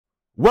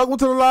Welcome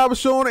to the live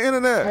show on the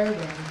internet.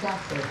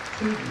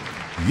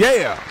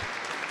 Yeah.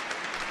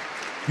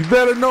 You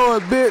better know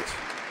it, bitch.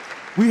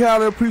 We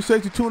highly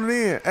appreciate you tuning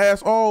in.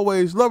 As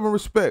always, love and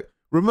respect.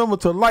 Remember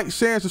to like,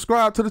 share, and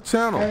subscribe to the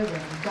channel.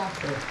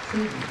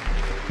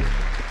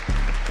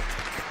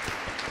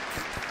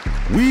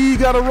 We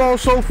got a raw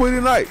show for you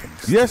tonight.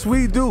 Yes,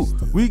 we do.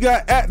 We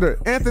got actor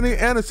Anthony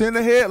Anderson in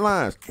the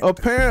headlines.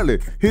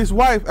 Apparently, his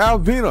wife,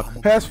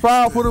 Alvina, has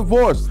filed for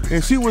divorce,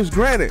 and she was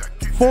granted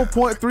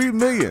 $4.3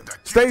 million.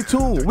 Stay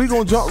tuned. We're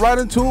going to jump right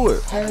into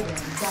it.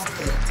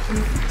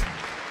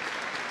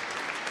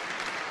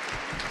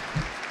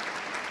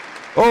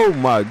 Oh,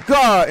 my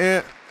God,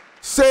 Aunt.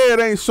 Say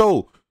it ain't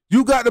so.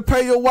 You got to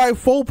pay your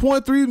wife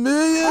 $4.3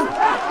 million?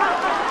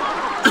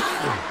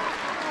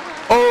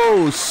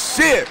 Oh,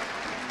 shit.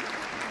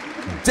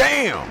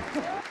 Damn.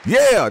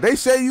 Yeah, they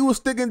say you was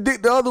sticking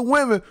dick to other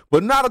women,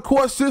 but now the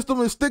court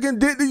system is sticking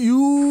dick to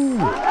you.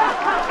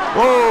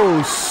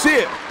 Oh,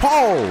 shit.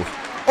 Pause.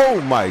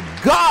 Oh, my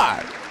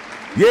God.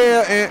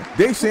 Yeah, and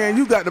they saying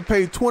you got to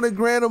pay 20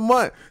 grand a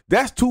month.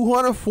 That's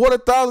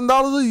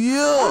 $240,000 a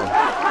year.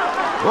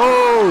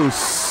 Oh,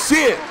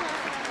 shit.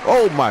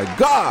 Oh, my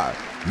God.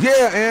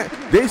 Yeah, and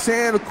they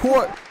saying the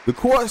court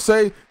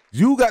say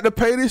you got to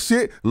pay this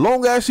shit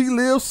long as she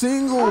lives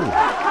single.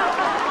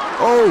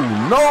 Oh,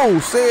 no,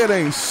 say it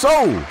ain't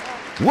so.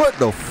 What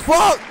the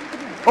fuck?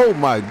 Oh,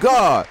 my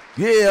God.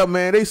 Yeah,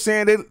 man, they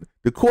saying that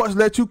the courts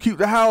let you keep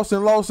the house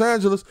in Los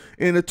Angeles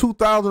in the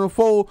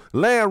 2004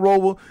 Land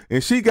Rover,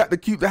 and she got to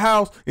keep the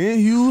house in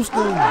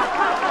Houston.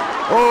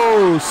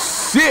 Oh,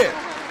 shit.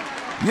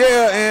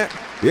 Yeah, and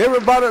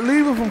everybody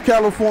leaving from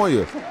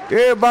California.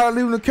 Everybody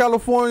leaving to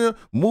California,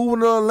 moving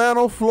to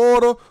Atlanta,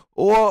 Florida,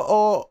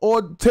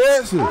 or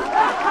Texas.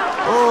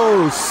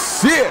 Oh,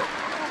 shit.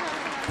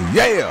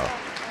 Yeah.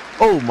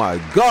 Oh, my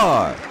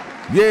God.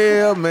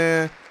 Yeah,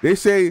 man. They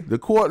say the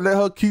court let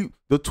her keep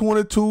the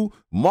 22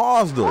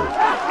 Mazda.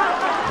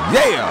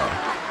 Yeah.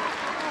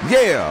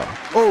 Yeah.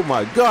 Oh,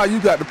 my God. You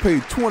got to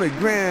pay 20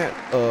 grand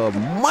a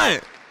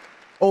month.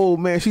 Oh,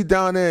 man. She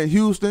down there in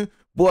Houston.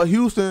 Boy,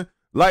 Houston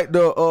like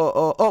the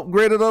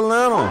upgraded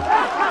Atlanta.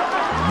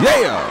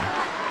 Yeah.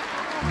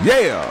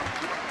 Yeah.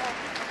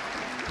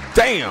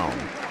 Damn.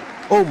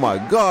 Oh, my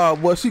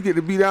God, boy, she get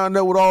to be down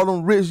there with all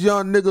them rich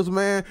young niggas,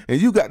 man,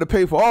 and you got to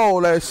pay for all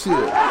that shit.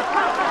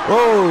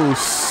 Oh,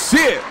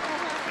 shit.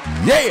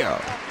 Yeah.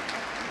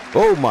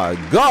 Oh, my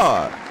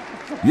God.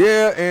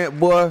 Yeah, and,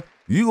 boy,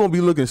 you going to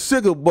be looking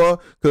sicker, boy,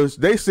 because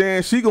they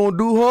saying she going to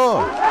do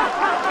her.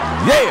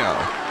 Yeah.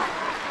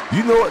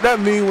 You know what that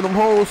mean when them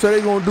hoes say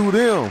they going to do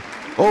them.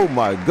 Oh,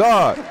 my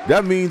God.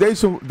 That means they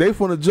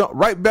finna jump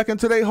right back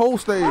into their whole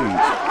stage.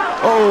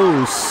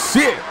 Oh,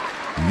 shit.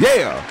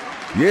 Yeah.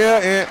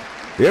 Yeah, and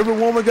every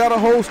woman got a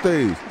whole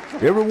stage.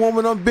 Every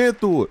woman done been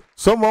through it.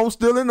 Some of them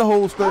still in the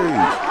whole stage.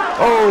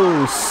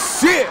 Oh,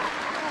 shit.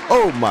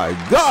 Oh, my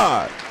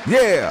God.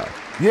 Yeah.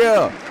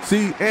 Yeah.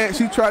 See, Aunt,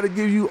 she tried to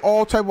give you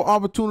all type of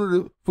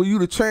opportunity for you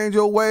to change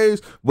your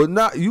ways, but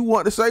not you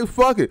want to say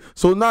fuck it.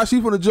 So now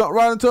she finna jump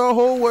right into her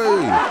whole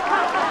way.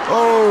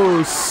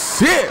 Oh,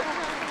 shit.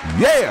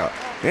 Yeah.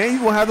 And you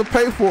gonna have to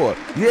pay for it.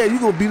 Yeah, you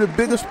gonna be the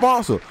biggest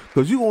sponsor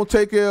because you gonna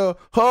take care of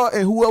her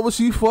and whoever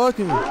she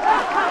fucking.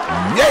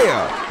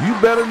 Yeah, you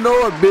better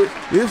know it, bitch.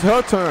 It's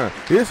her turn.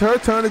 It's her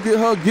turn to get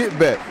her get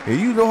back. And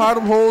you know how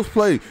them hoes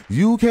play.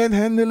 You can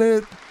handle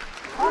it.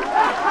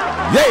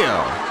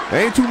 Yeah.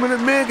 Ain't too many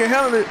men can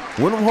handle it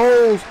when them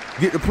hoes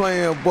get to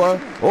playing,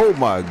 boy. Oh,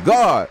 my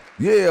God.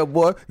 Yeah,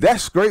 boy.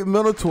 That's straight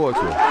mental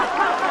torture.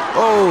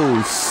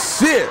 Oh,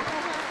 shit.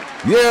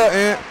 Yeah,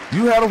 and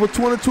you had her for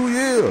 22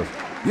 years.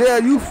 Yeah,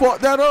 you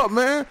fucked that up,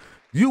 man.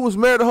 You was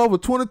married to her for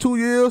 22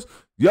 years.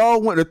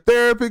 Y'all went to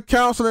therapy,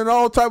 counseling,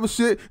 all type of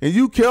shit, and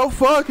you kept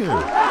fucking.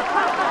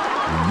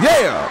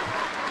 Yeah.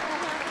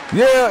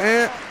 Yeah,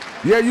 and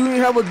yeah, you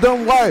didn't have a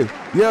dumb wife.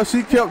 Yeah,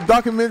 she kept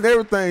documenting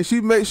everything. She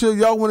made sure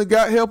y'all went and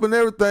got help and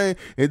everything,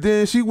 and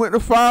then she went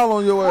to file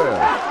on your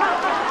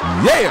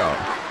ass. Yeah.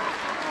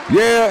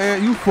 Yeah,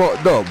 and you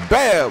fucked up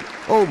bad.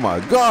 Oh,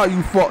 my God,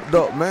 you fucked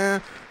up, man.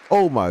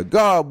 Oh, my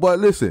God. But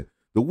listen,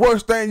 the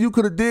worst thing you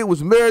could have did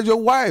was marry your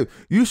wife.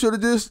 You should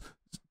have just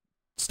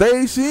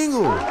stayed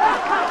single.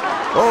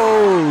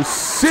 Oh,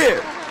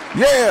 shit.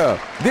 Yeah.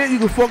 Then you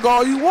can fuck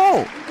all you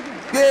want.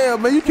 Yeah,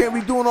 man, you can't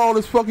be doing all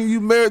this fucking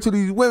you married to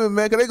these women,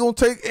 man, because they going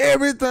to take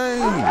everything.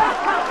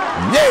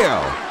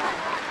 Yeah.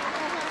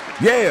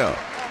 Yeah.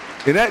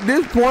 And at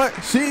this point,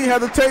 she ain't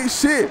have to take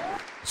shit.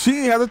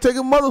 She ain't have to take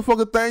a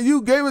motherfucking thing.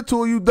 You gave it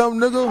to her, you dumb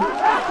nigga.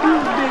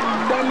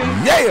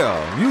 Yeah.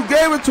 You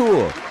gave it to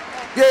her.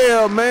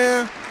 Yeah,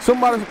 man.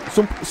 Somebody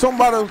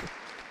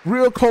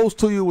real close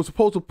to you was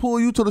supposed to pull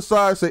you to the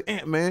side and say,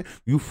 Aunt, man,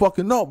 you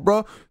fucking up,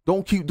 bro.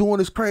 Don't keep doing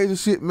this crazy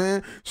shit,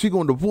 man. She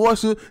gonna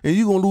divorce you and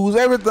you gonna lose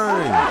everything.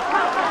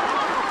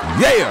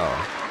 Yeah.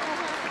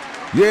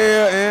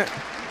 Yeah, Aunt.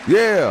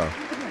 Yeah.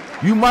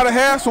 You might have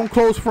had some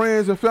close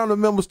friends and family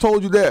members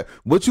told you that,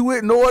 but you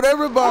ignored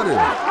everybody.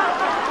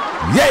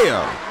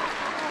 Yeah.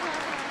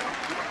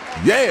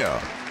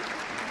 Yeah.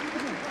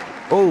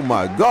 Oh,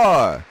 my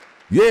God.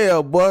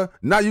 Yeah, boy.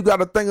 Now you got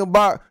to think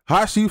about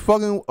how she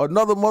fucking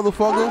another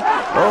motherfucker.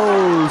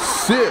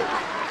 Oh, shit.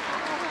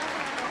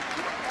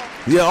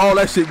 Yeah, all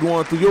that shit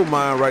going through your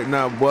mind right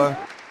now, boy.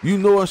 You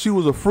knowing she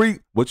was a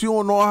freak, but you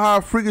don't know how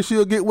freaky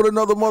she'll get with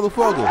another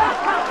motherfucker.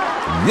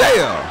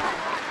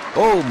 Yeah.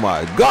 Oh,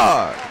 my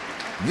God.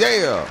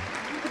 Yeah.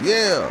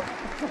 Yeah.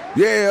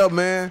 Yeah,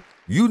 man.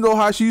 You know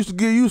how she used to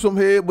give you some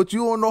head, but you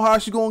don't know how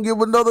she gonna give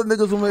another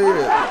nigga some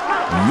head.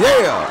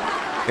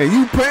 Yeah. And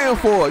you paying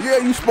for it. Yeah,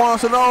 you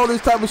sponsoring all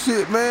this type of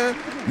shit, man.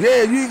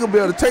 Yeah, you ain't gonna be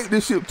able to take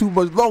this shit too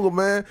much longer,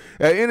 man.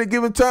 At any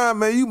given time,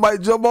 man, you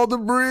might jump off the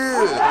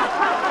bridge.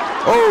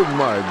 Oh,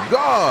 my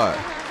God.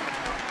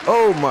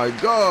 Oh, my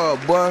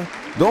God, boy.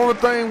 The only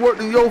thing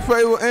worked in your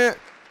favor, Aunt,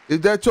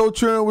 is that your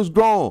children was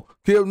grown.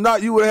 If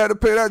not, you would have had to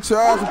pay that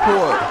child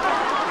support.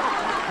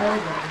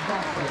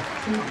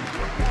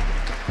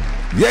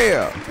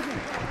 Yeah,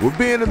 we're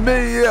being a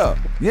millionaire.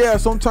 Yeah,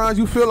 sometimes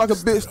you feel like a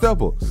big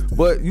stepper,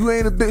 but you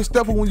ain't a big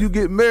stepper when you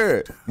get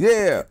married.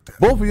 Yeah,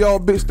 both of y'all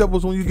big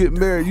steppers when you get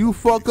married. You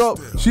fuck up,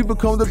 she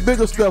becomes the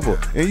bigger stepper,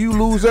 and you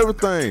lose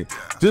everything.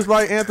 Just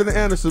like Anthony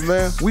Anderson,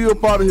 man. We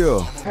up out of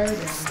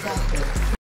here.